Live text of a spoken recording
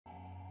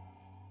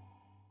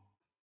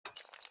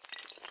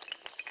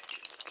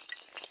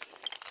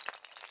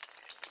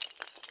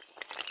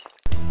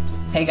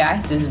Hey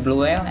guys, this is Blue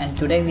Whale and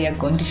today we are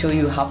going to show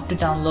you how to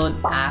download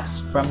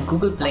apps from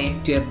Google Play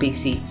to your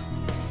PC.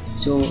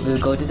 So we'll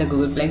go to the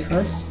Google Play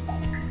first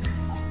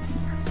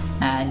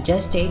and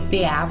just take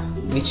the app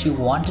which you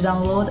want to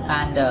download,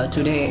 and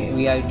today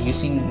we are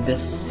using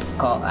this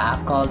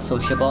app called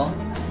Sociable.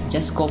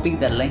 Just copy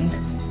the link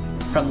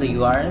from the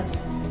URL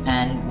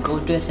and go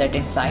to a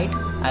certain site.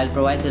 I'll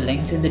provide the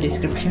links in the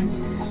description,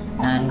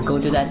 and go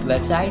to that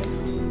website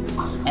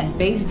and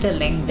paste the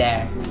link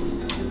there.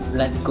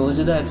 Let's go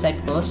to the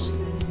website first.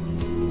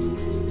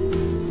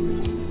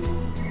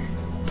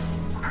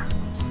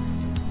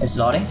 It's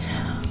loading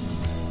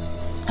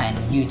and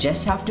you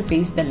just have to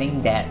paste the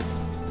link there.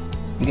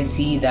 You can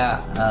see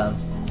the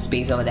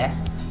space over there,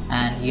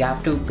 and you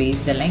have to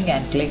paste the link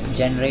and click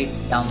generate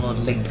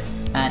download link,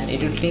 and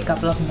it will take a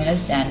couple of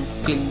minutes, and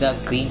click the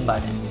green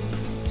button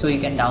so you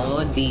can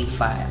download the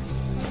file.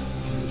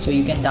 So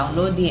you can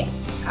download the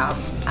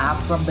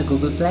app from the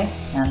Google Play,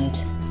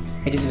 and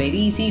it is very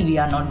easy. We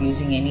are not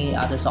using any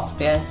other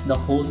softwares. The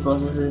whole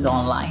process is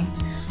online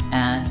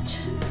and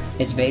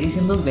it's very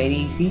simple, very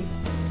easy,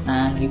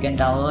 and you can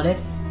download it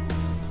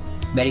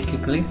very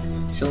quickly.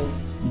 So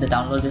the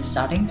download is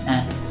starting,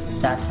 and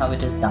that's how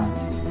it is done.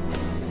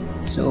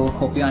 So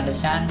hope you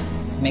understand.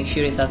 Make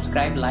sure you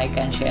subscribe, like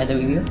and share the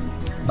video.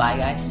 Bye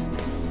guys.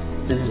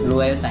 This is Blue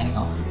Whale signing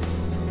off.